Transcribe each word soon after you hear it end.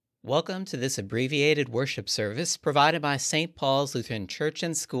Welcome to this abbreviated worship service provided by St. Paul's Lutheran Church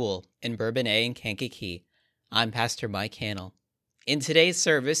and School in Bourbonnais and Kankakee. I'm Pastor Mike Hannell. In today's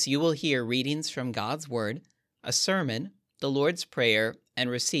service, you will hear readings from God's Word, a sermon, the Lord's Prayer, and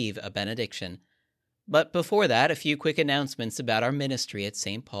receive a benediction. But before that, a few quick announcements about our ministry at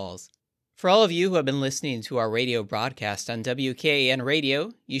St. Paul's. For all of you who have been listening to our radio broadcast on WKAN radio,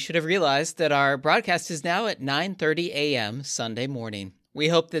 you should have realized that our broadcast is now at 9:30 a.m. Sunday morning. We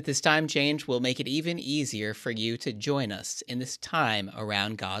hope that this time change will make it even easier for you to join us in this time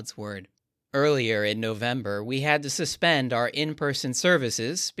around God's Word. Earlier in November, we had to suspend our in-person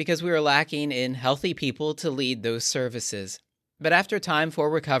services because we were lacking in healthy people to lead those services. But after time for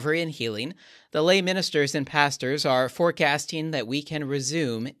recovery and healing, the lay ministers and pastors are forecasting that we can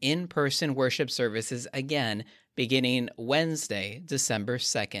resume in-person worship services again beginning Wednesday, December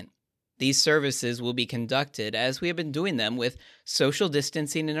 2nd. These services will be conducted as we have been doing them with social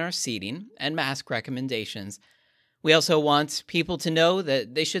distancing in our seating and mask recommendations. We also want people to know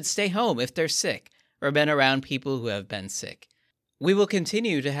that they should stay home if they're sick or been around people who have been sick. We will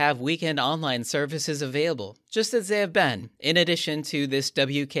continue to have weekend online services available, just as they have been, in addition to this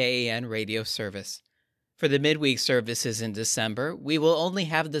WKAN radio service. For the midweek services in December, we will only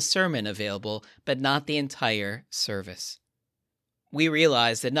have the sermon available, but not the entire service. We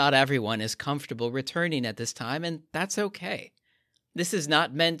realize that not everyone is comfortable returning at this time, and that's okay. This is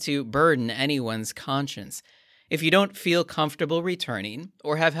not meant to burden anyone's conscience. If you don't feel comfortable returning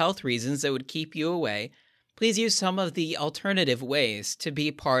or have health reasons that would keep you away, please use some of the alternative ways to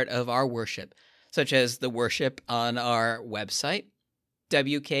be part of our worship, such as the worship on our website,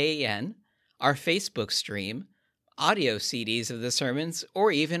 WKAN, our Facebook stream, audio CDs of the sermons,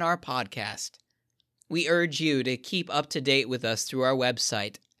 or even our podcast. We urge you to keep up to date with us through our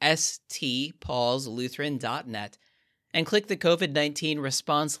website, stpaulslutheran.net, and click the COVID-19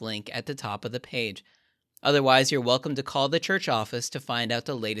 response link at the top of the page. Otherwise, you're welcome to call the church office to find out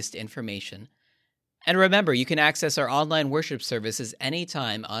the latest information. And remember, you can access our online worship services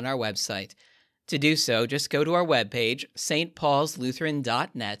anytime on our website. To do so, just go to our webpage,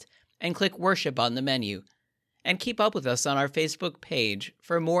 stpaulslutheran.net, and click Worship on the menu. And keep up with us on our Facebook page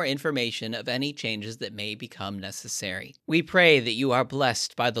for more information of any changes that may become necessary. We pray that you are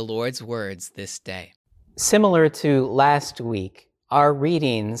blessed by the Lord's words this day. Similar to last week, our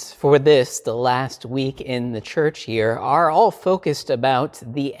readings for the last week in the church year, are all focused about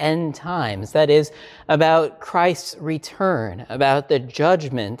the end times. That is, about Christ's return, about the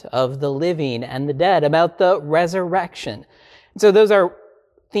judgment of the living and the dead, about the resurrection. So those are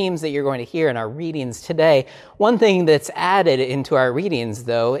themes that you're going to hear in our readings today. One thing that's added into our readings,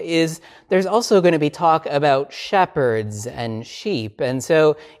 though, is there's also going to be talk about shepherds and sheep. And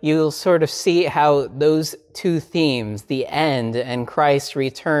so you'll sort of see how those two themes, the end and Christ's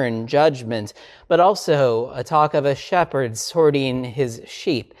return, judgment, but also a talk of a shepherd sorting his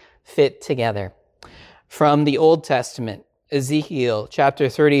sheep, fit together. From the Old Testament, Ezekiel chapter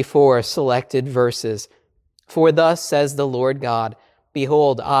 34, selected verses. For thus says the Lord God,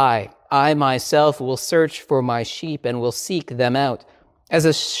 Behold, I myself will search for my sheep and will seek them out. As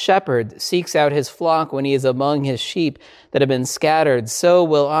a shepherd seeks out his flock when he is among his sheep that have been scattered, so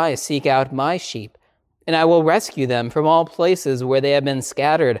will I seek out my sheep. And I will rescue them from all places where they have been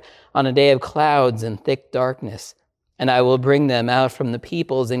scattered on a day of clouds and thick darkness. And I will bring them out from the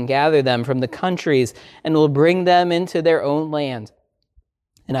peoples and gather them from the countries and will bring them into their own land.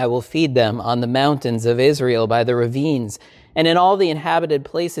 And I will feed them on the mountains of Israel by the ravines, and in all the inhabited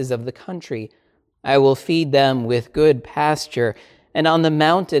places of the country. I will feed them with good pasture, and on the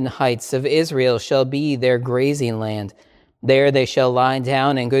mountain heights of Israel shall be their grazing land. There they shall lie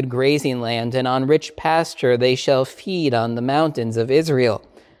down in good grazing land, and on rich pasture they shall feed on the mountains of Israel.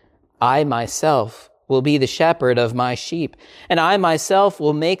 I myself will be the shepherd of my sheep, and I myself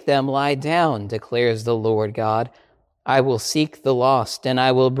will make them lie down, declares the Lord God. I will seek the lost, and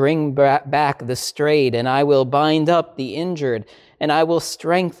I will bring back the strayed, and I will bind up the injured, and I will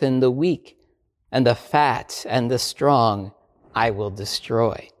strengthen the weak, and the fat and the strong I will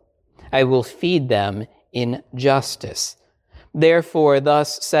destroy. I will feed them in justice. Therefore,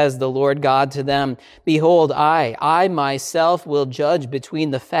 thus says the Lord God to them, Behold, I myself will judge between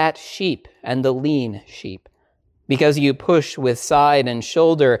the fat sheep and the lean sheep. Because you push with side and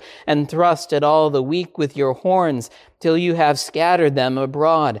shoulder, and thrust at all the weak with your horns, till you have scattered them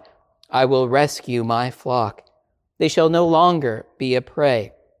abroad, I will rescue my flock. They shall no longer be a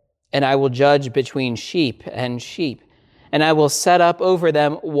prey. And I will judge between sheep and sheep, and I will set up over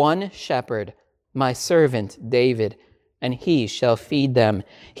them one shepherd, my servant David. and he shall feed them.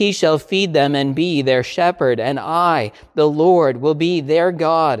 He shall feed them and be their shepherd, and I, the Lord, will be their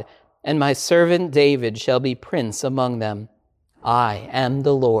God, and my servant David shall be prince among them. I am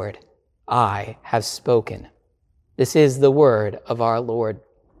the Lord. I have spoken. This is the word of our Lord.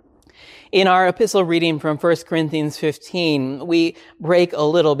 In our epistle reading from 1 Corinthians 15, we break a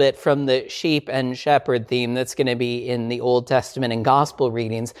little bit from the sheep and shepherd theme that's going to be in the Old Testament and gospel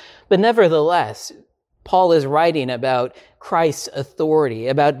readings, but nevertheless, Paul is writing about Christ's authority,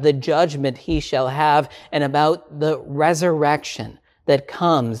 about the judgment he shall have, and about the resurrection that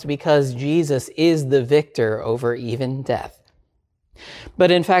comes because Jesus is the victor over even death.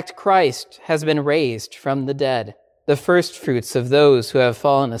 But in fact, Christ has been raised from the dead, the firstfruits of those who have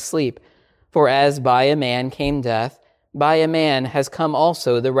fallen asleep. For as by a man came death, by a man has come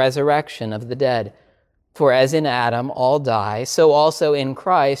also the resurrection of the dead. For as in Adam all die, so also in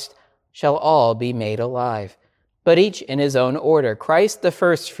Christ shall all be made alive, but each in his own order. Christ the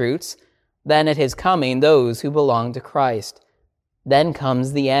firstfruits, then at his coming those who belong to Christ. Then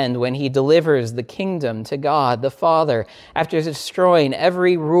comes the end, when he delivers the kingdom to God the Father, after destroying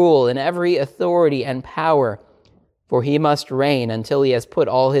every rule and every authority and power. For he must reign until he has put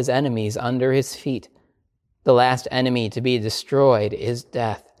all his enemies under his feet. The last enemy to be destroyed is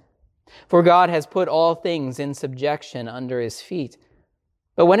death. For God has put all things in subjection under his feet.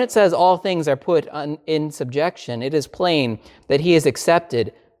 But when it says all things are put in subjection, it is plain that he is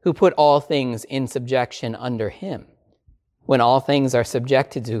accepted who put all things in subjection under him. When all things are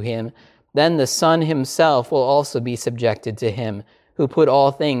subjected to him, then the Son himself will also be subjected to him, who put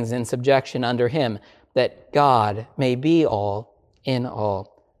all things in subjection under him, that God may be all in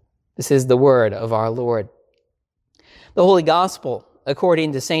all. This is the word of our Lord. The Holy Gospel,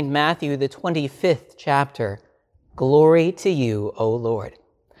 according to St. Matthew, the 25th chapter. Glory to you, O Lord.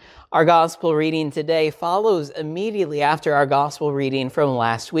 Our gospel reading today follows immediately after our gospel reading from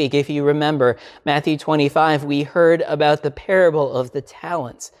last week. If you remember, Matthew 25, we heard about the parable of the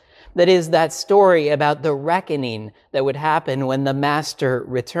talents. That is, that story about the reckoning that would happen when the master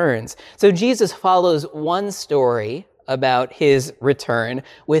returns. So Jesus follows one story about his return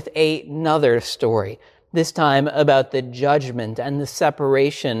with another story, this time about the judgment and the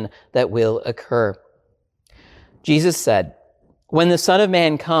separation that will occur. Jesus said, "When the Son of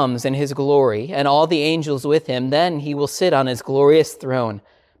Man comes in his glory, and all the angels with him, then he will sit on his glorious throne.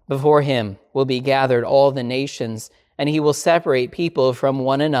 Before him will be gathered all the nations, and he will separate people from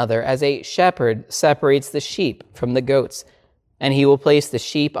one another as a shepherd separates the sheep from the goats. And he will place the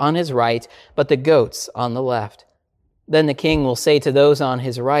sheep on his right, but the goats on the left. Then the king will say to those on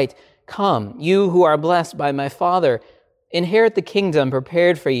his right, 'Come, you who are blessed by my Father, inherit the kingdom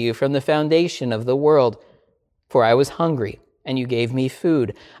prepared for you from the foundation of the world. For I was hungry, and you gave me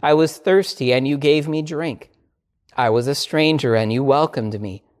food. I was thirsty, and you gave me drink. I was a stranger, and you welcomed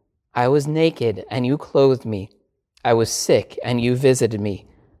me. I was naked, and you clothed me. I was sick, and you visited me.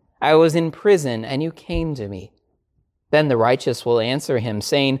 I was in prison, and you came to me.' Then the righteous will answer him,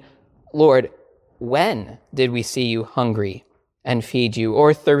 saying, 'Lord, when did we see you hungry and feed you,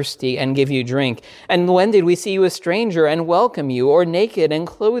 or thirsty and give you drink? And when did we see you a stranger and welcome you, or naked and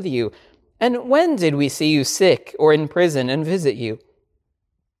clothe you? And when did we see you sick or in prison and visit you?'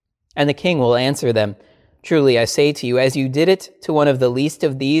 And the king will answer them, 'Truly I say to you, as you did it to one of the least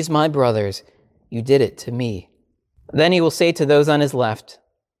of these my brothers, you did it to me.' Then he will say to those on his left,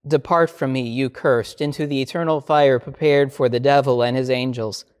 'Depart from me, you cursed, into the eternal fire prepared for the devil and his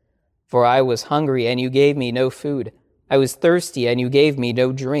angels. For I was hungry, and you gave me no food. I was thirsty, and you gave me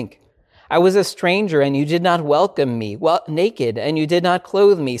no drink. I was a stranger, and you did not welcome me, naked, and you did not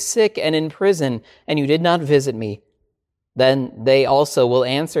clothe me, sick and in prison, and you did not visit me.' Then they also will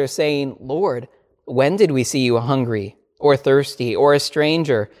answer, saying, 'Lord, when did we see you hungry, or thirsty, or a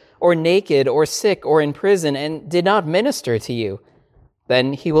stranger, or naked, or sick, or in prison, and did not minister to you?'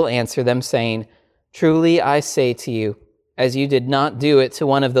 Then he will answer them, saying, 'Truly I say to you, as you did not do it to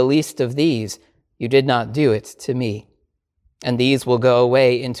one of the least of these, you did not do it to me.' And these will go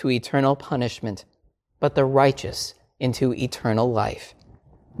away into eternal punishment, but the righteous into eternal life."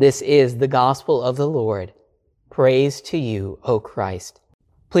 This is the gospel of the Lord. Praise to you, O Christ.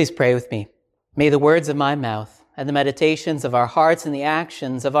 Please pray with me. May the words of my mouth and the meditations of our hearts and the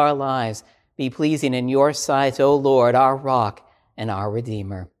actions of our lives be pleasing in your sight, O Lord, our rock and our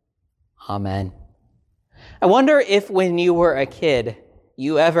Redeemer. Amen. I wonder if when you were a kid,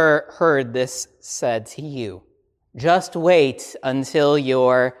 you ever heard this said to you: "Just wait until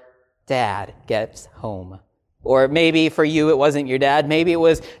your dad gets home." Or maybe for you it wasn't your dad, maybe it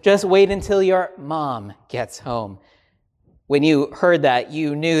was "Just wait until your mom gets home." When you heard that,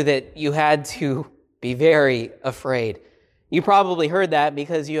 you knew that you had to be very afraid. You probably heard that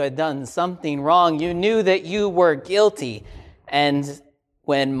because you had done something wrong. You knew that you were guilty. And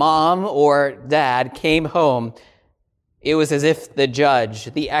when mom or dad came home, it was as if the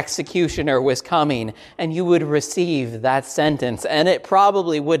judge, the executioner, was coming, and you would receive that sentence. And it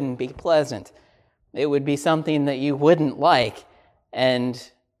probably wouldn't be pleasant. It would be something that you wouldn't like,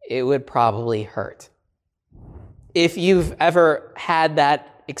 and it would probably hurt. If you've ever had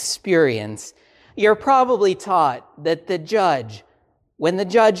that experience, you're probably taught that when the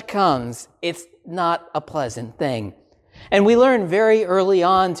judge comes, it's not a pleasant thing. And we learn very early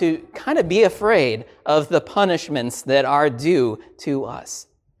on to kind of be afraid of the punishments that are due to us.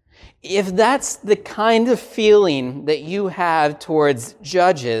 If that's the kind of feeling that you have towards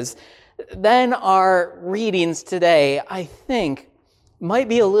judges, then our readings today, I think, might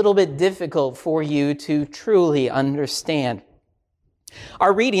be a little bit difficult for you to truly understand.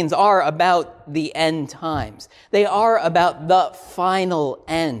 Our readings are about the end times. They are about the final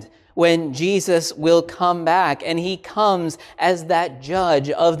end, when Jesus will come back, and he comes as that judge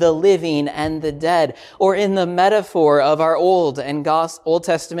of the living and the dead, or in the metaphor of our Old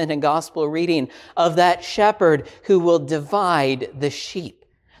Testament and gospel reading, of that shepherd who will divide the sheep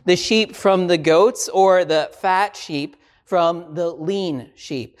from the goats, or the fat sheep from the lean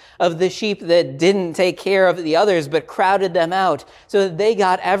sheep, of the sheep that didn't take care of the others but crowded them out so that they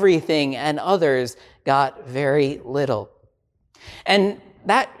got everything and others got very little. And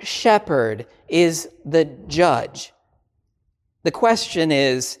that shepherd is the judge. The question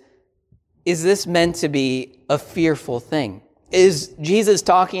is this meant to be a fearful thing? Is Jesus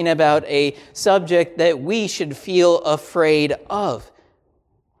talking about a subject that we should feel afraid of?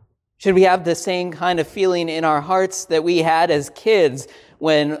 Should we have the same kind of feeling in our hearts that we had as kids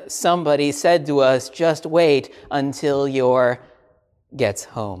when somebody said to us, just wait until your gets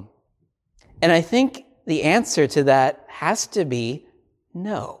home? And I think the answer to that has to be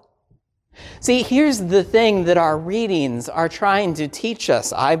no. See, here's the thing that our readings are trying to teach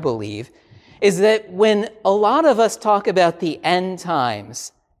us, I believe, is that when a lot of us talk about the end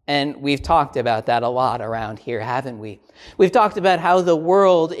times, and we've talked about that a lot around here, haven't we? We've talked about how the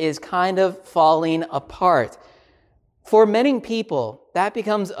world is kind of falling apart. For many people, that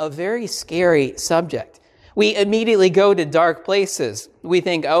becomes a very scary subject. We immediately go to dark places. We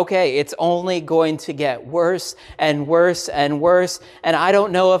think, okay, it's only going to get worse and worse and worse, and I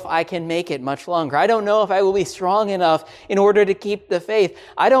don't know if I can make it much longer. I don't know if I will be strong enough in order to keep the faith.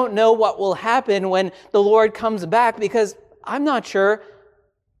 I don't know what will happen when the Lord comes back, because I'm not sure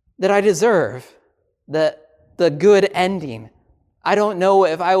that I deserve the good ending. I don't know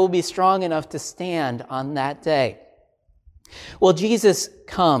if I will be strong enough to stand on that day. Well, Jesus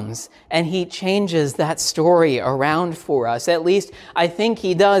comes and he changes that story around for us. At least I think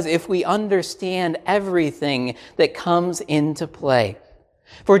he does if we understand everything that comes into play.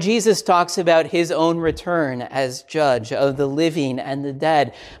 For Jesus talks about his own return as judge of the living and the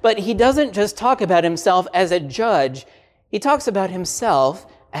dead. But he doesn't just talk about himself as a judge. He talks about himself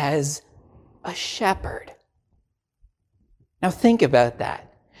as a shepherd. Now think about that.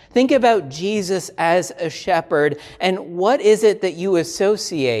 Think about Jesus as a shepherd, and what is it that you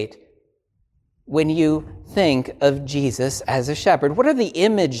associate when you think of Jesus as a shepherd? What are the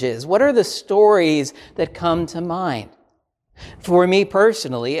images? What are the stories that come to mind? For me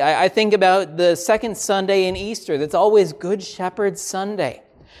personally, I think about the second Sunday in Easter. That's always Good Shepherd Sunday.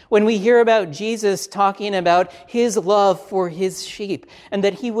 When we hear about Jesus talking about his love for his sheep and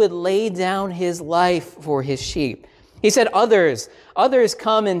that he would lay down his life for his sheep. He said others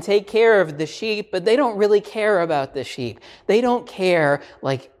come and take care of the sheep, but they don't really care about the sheep. They don't care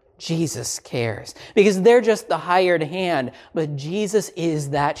like Jesus cares, because they're just the hired hand. But Jesus is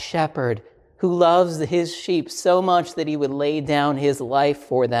that shepherd who loves his sheep so much that he would lay down his life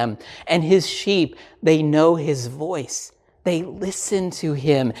for them. And his sheep, they know his voice. They listen to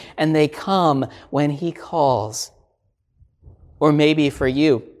him, and they come when he calls. Or maybe for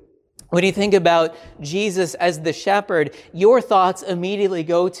you, when you think about Jesus as the shepherd, your thoughts immediately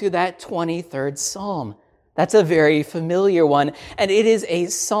go to that 23rd Psalm. That's a very familiar one, and it is a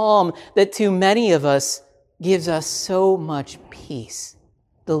psalm that to many of us gives us so much peace.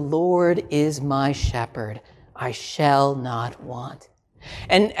 The Lord is my shepherd, I shall not want.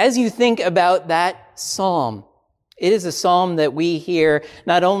 And as you think about that psalm, it is a psalm that we hear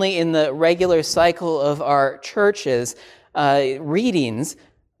not only in the regular cycle of our churches' readings,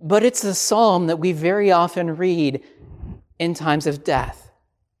 but it's a psalm that we very often read in times of death.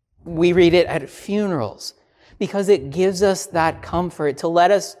 We read it at funerals because it gives us that comfort to let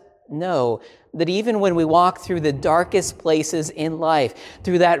us know that even when we walk through the darkest places in life,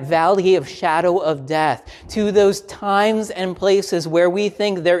 through that valley of shadow of death, to those times and places where we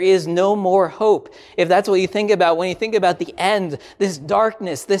think there is no more hope, if that's what you think about when you think about the end, this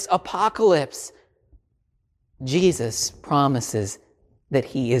darkness, this apocalypse, Jesus promises that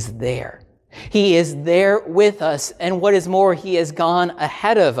he is there. He is there with us, and what is more, he has gone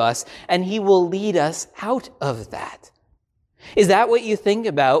ahead of us, and he will lead us out of that. Is that what you think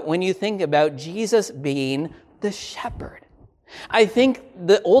about when you think about Jesus being the shepherd? I think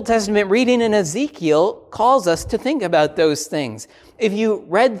the Old Testament reading in Ezekiel calls us to think about those things. If you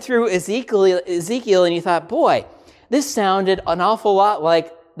read through Ezekiel and you thought, boy, this sounded an awful lot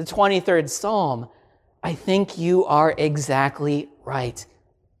like the 23rd Psalm, I think you are exactly right.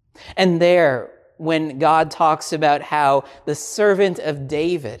 And there, when God talks about how the servant of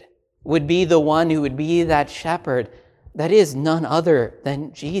David would be the one who would be that shepherd, that is none other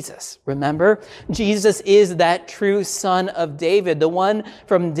than Jesus. Remember? Jesus is that true son of David, the one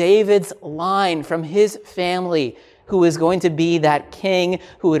from David's line, from his family, who is going to be that king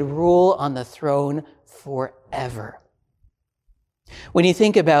who would rule on the throne forever. When you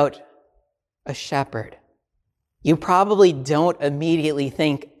think about a shepherd, you probably don't immediately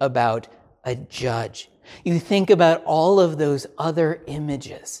think about a judge. You think about all of those other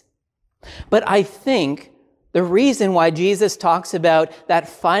images. But I think the reason why Jesus talks about that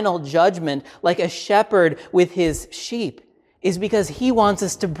final judgment like a shepherd with his sheep is because he wants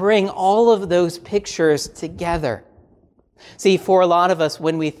us to bring all of those pictures together. See, for a lot of us,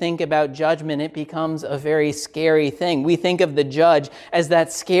 when we think about judgment, it becomes a very scary thing. We think of the judge as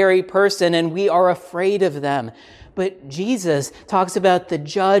that scary person, and we are afraid of them. But Jesus talks about the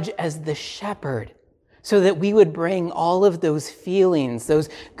judge as the shepherd, so that we would bring all of those feelings, those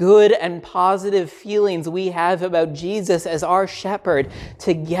good and positive feelings we have about Jesus as our shepherd,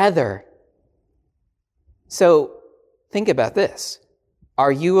 together. So think about this.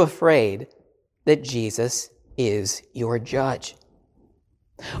 Are you afraid that Jesus is your judge?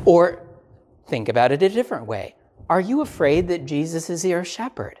 Or think about it a different way. Are you afraid that Jesus is your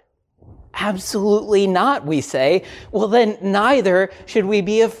shepherd? Absolutely not, we say. Well, then neither should we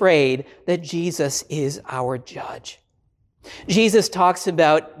be afraid that Jesus is our judge. Jesus talks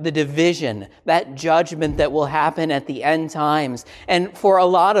about the division, that judgment that will happen at the end times. And for a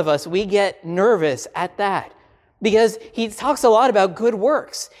lot of us, we get nervous at that, because he talks a lot about good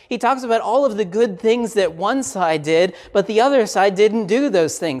works. He talks about all of the good things that one side did, but the other side didn't do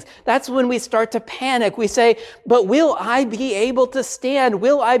those things. That's when we start to panic. We say, but will I be able to stand?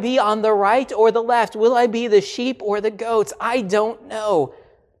 Will I be on the right or the left? Will I be the sheep or the goats? I don't know.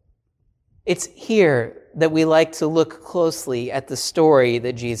 It's here that we like to look closely at the story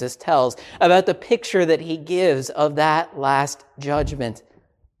that Jesus tells about the picture that he gives of that last judgment.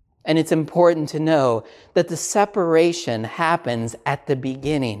 And it's important to know that the separation happens at the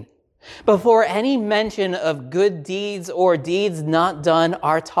beginning. Before any mention of good deeds or deeds not done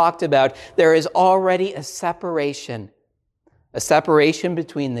are talked about, there is already a separation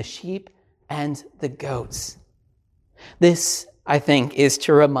between the sheep and the goats. This, I think, is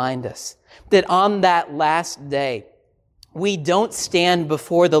to remind us that on that last day, we don't stand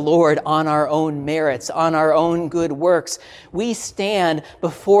before the Lord on our own merits, on our own good works. We stand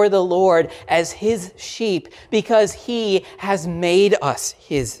before the Lord as his sheep because he has made us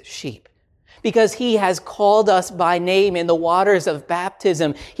his sheep. Because he has called us by name in the waters of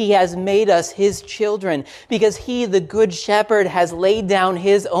baptism. He has made us his children. Because he, the good shepherd, has laid down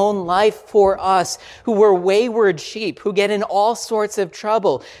his own life for us who were wayward sheep, who get in all sorts of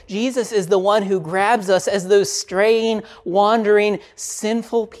trouble. Jesus is the one who grabs us as those straying, wandering,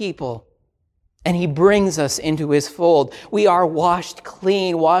 sinful people. And he brings us into his fold. We are washed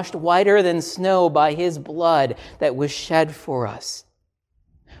clean, washed whiter than snow by his blood that was shed for us.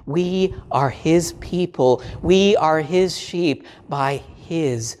 We are his people. We are his sheep by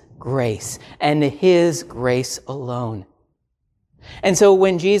his grace and his grace alone. And so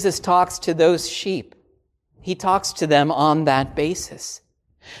when Jesus talks to those sheep, he talks to them on that basis.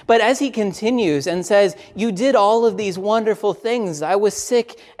 But as he continues and says, you did all of these wonderful things. I was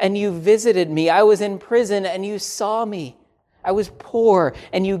sick and you visited me. I was in prison and you saw me. I was poor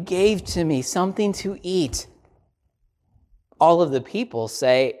and you gave to me something to eat. All of the people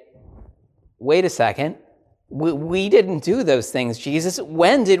say, wait a second, we didn't do those things, Jesus.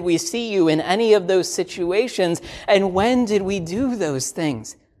 When did we see you in any of those situations? And when did we do those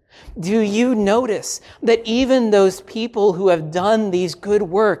things? Do you notice that even those people who have done these good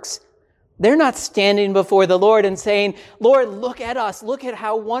works, They're not standing before the Lord and saying, Lord, look at us. Look at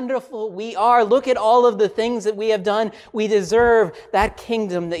how wonderful we are. Look at all of the things that we have done. We deserve that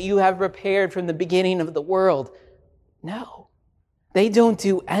kingdom that you have prepared from the beginning of the world. No, they don't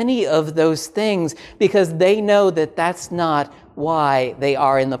do any of those things because they know that that's not why they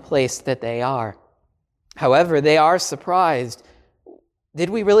are in the place that they are. However, they are surprised.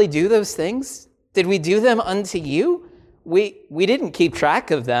 Did we really do those things? Did we do them unto you? We didn't keep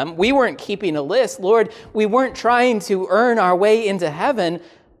track of them. We weren't keeping a list. Lord, we weren't trying to earn our way into heaven.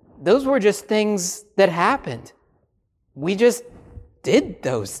 Those were just things that happened. We just did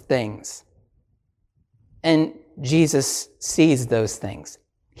those things. And Jesus sees those things.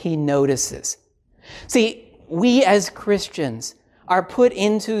 He notices. See, we as Christians are put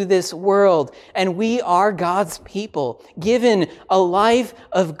into this world, and we are God's people, given a life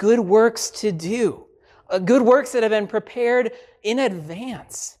of good works to do. Good works that have been prepared in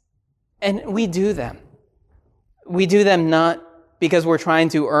advance. And we do them. We do them not because we're trying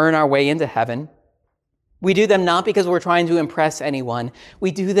to earn our way into heaven. We do them not because we're trying to impress anyone.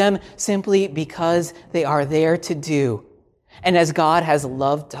 We do them simply because they are there to do. And as God has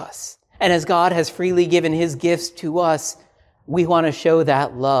loved us, and as God has freely given his gifts to us, we want to show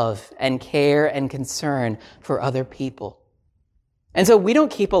that love and care and concern for other people. And so we don't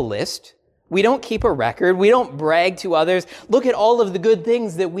keep a list. We don't keep a record. We don't brag to others. Look at all of the good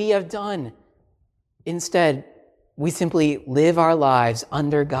things that we have done. Instead, we simply live our lives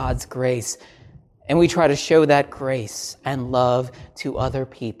under God's grace, and we try to show that grace and love to other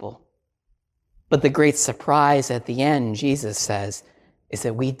people. But the great surprise at the end, Jesus says, is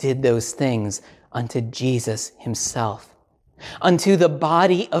that we did those things unto Jesus himself, unto the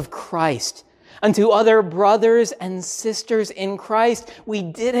body of Christ, unto other brothers and sisters in Christ. We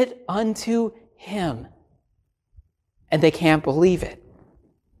did it unto him. And they can't believe it.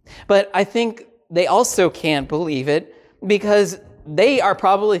 But I think they also can't believe it because they are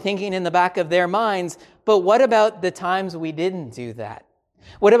probably thinking in the back of their minds, but what about the times we didn't do that?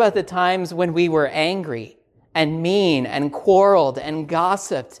 What about the times when we were angry and mean and quarreled and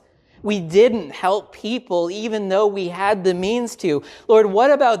gossiped? We didn't help people even though we had the means to. Lord,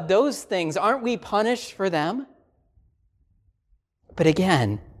 what about those things? Aren't we punished for them? But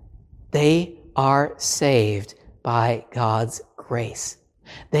again, they are saved by God's grace.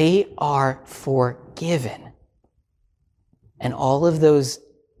 They are forgiven. And all of those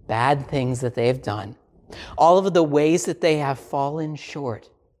bad things that they have done, all of the ways that they have fallen short,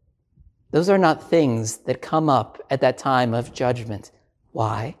 those are not things that come up at that time of judgment.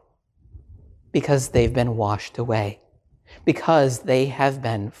 Why? Because they've been washed away, because they have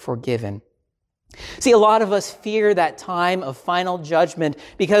been forgiven. See, a lot of us fear that time of final judgment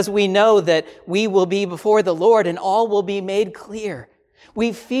because we know that we will be before the Lord and all will be made clear.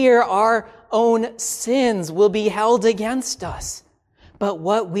 We fear our own sins will be held against us. But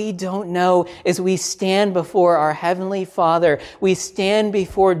what we don't know is we stand before our Heavenly Father. We stand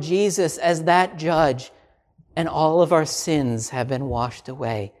before Jesus as that judge, and all of our sins have been washed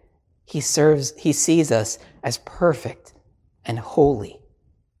away. He sees us as perfect and holy.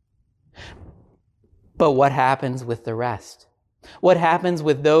 But what happens with the rest? What happens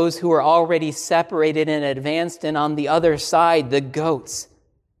with those who are already separated and advanced and on the other side, the goats?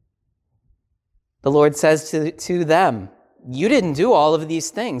 The Lord says to them, you didn't do all of these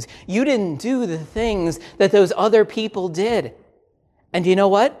things. You didn't do the things that those other people did. And you know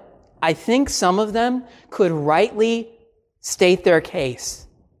what? I think some of them could rightly state their case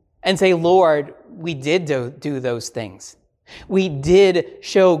and say, Lord, we did do those things. We did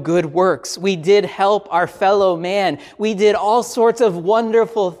show good works. We did help our fellow man. We did all sorts of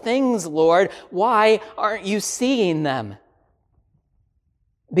wonderful things, Lord. Why aren't you seeing them?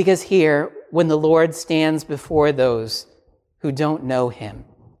 Because here, when the Lord stands before those who don't know him,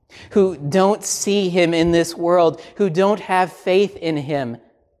 who don't see him in this world, who don't have faith in him,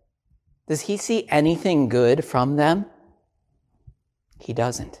 does he see anything good from them? He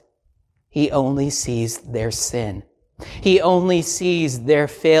doesn't. He only sees their sin. He only sees their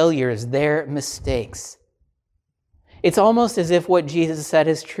failures, their mistakes. It's almost as if what Jesus said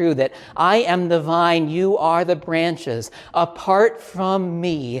is true, that I am the vine, you are the branches. Apart from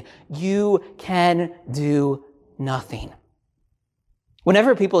me, you can do nothing.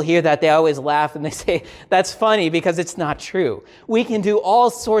 Whenever people hear that, they always laugh and they say, that's funny because it's not true. We can do all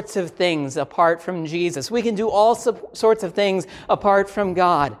sorts of things apart from Jesus. We can do all sorts of things apart from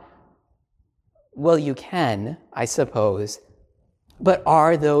God. Well, you can, I suppose, but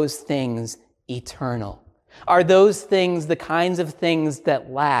are those things eternal? Are those things the kinds of things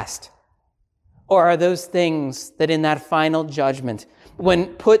that last? Or are those things that in that final judgment,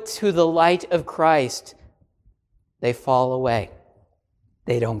 when put to the light of Christ, they fall away?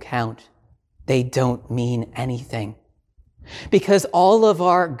 They don't count. They don't mean anything. Because all of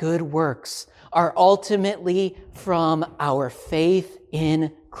our good works are ultimately from our faith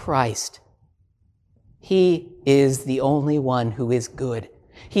in Christ. He is the only one who is good.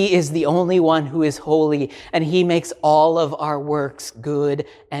 He is the only one who is holy, and he makes all of our works good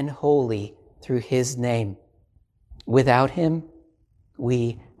and holy through his name. Without him,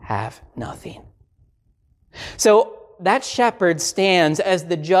 we have nothing. So that shepherd stands as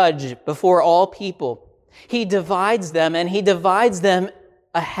the judge before all people. He divides them, and he divides them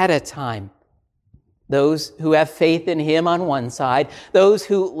ahead of time. Those who have faith in him on one side, those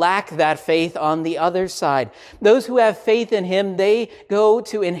who lack that faith on the other side. Those who have faith in him, they go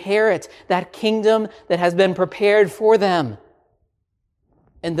to inherit that kingdom that has been prepared for them.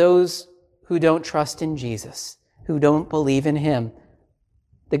 And those who don't trust in Jesus, who don't believe in him,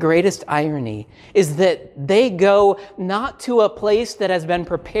 the greatest irony is that they go not to a place that has been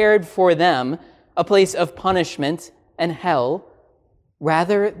prepared for them, a place of punishment and hell.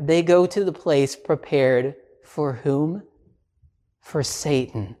 Rather, they go to the place prepared for whom? For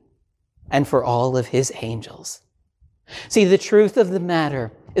Satan and for all of his angels. See, the truth of the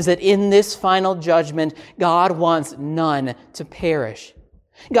matter is that in this final judgment, God wants none to perish.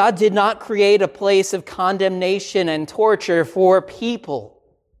 God did not create a place of condemnation and torture for people.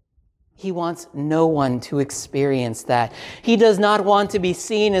 He wants no one to experience that. He does not want to be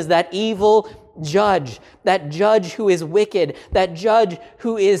seen as that evil judge, that judge who is wicked, that judge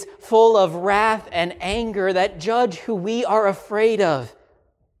who is full of wrath and anger, that judge who we are afraid of.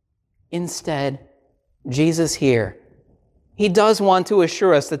 Instead, Jesus here, he does want to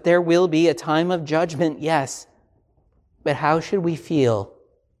assure us that there will be a time of judgment, yes. But how should we feel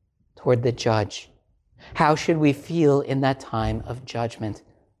toward the judge? How should we feel in that time of judgment?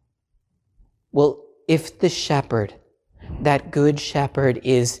 Well, if the shepherd, that good shepherd,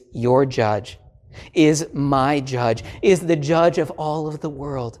 is your judge, is my judge, is the judge of all of the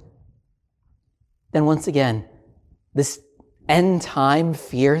world, then once again, this end time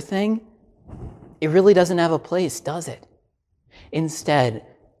fear thing, it really doesn't have a place, does it? Instead,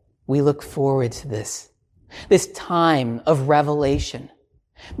 we look forward to this time of revelation,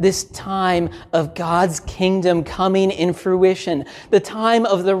 this time of God's kingdom coming in fruition, the time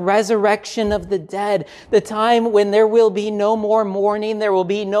of the resurrection of the dead, the time when there will be no more mourning, there will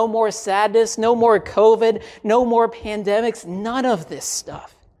be no more sadness, no more COVID, no more pandemics, none of this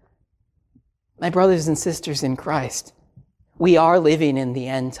stuff. My brothers and sisters in Christ, we are living in the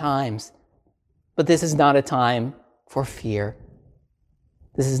end times, but this is not a time for fear.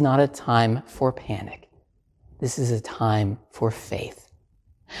 This is not a time for panic. This is a time for faith.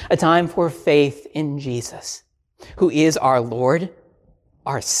 A time for faith in Jesus, who is our Lord,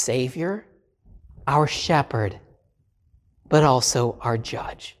 our Savior, our shepherd, but also our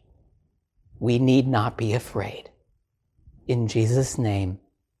judge. We need not be afraid. In Jesus' name,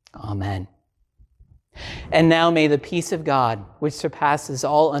 amen. And now may the peace of God, which surpasses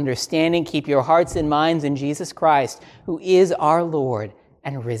all understanding, keep your hearts and minds in Jesus Christ, who is our Lord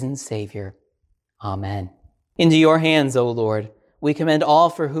and risen Savior. Amen. Into your hands, O Lord, we commend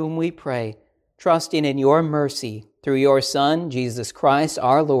all for whom we pray, trusting in your mercy through your Son, Jesus Christ,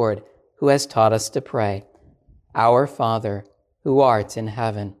 our Lord, who has taught us to pray. Our Father, who art in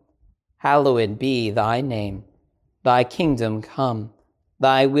heaven, hallowed be thy name. Thy kingdom come,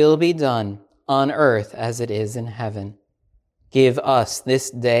 thy will be done, on earth as it is in heaven. Give us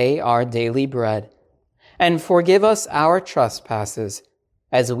this day our daily bread, and forgive us our trespasses,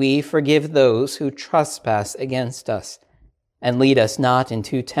 as we forgive those who trespass against us. And lead us not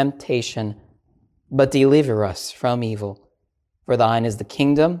into temptation, but deliver us from evil. For thine is the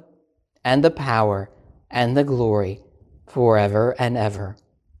kingdom, and the power, and the glory, forever and ever.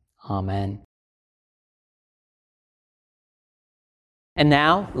 Amen. And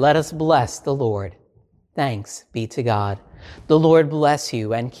now let us bless the Lord. Thanks be to God. The Lord bless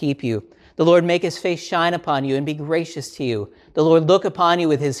you and keep you. The Lord make his face shine upon you and be gracious to you. The Lord look upon you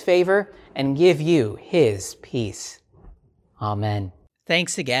with his favor and give you his peace. Amen.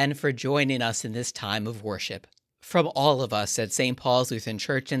 Thanks again for joining us in this time of worship. From all of us at St. Paul's Lutheran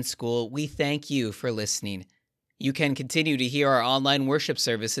Church and School, we thank you for listening. You can continue to hear our online worship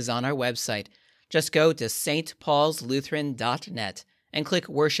services on our website. Just go to stpaulslutheran.net and click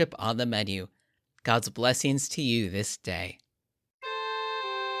Worship on the menu. God's blessings to you this day.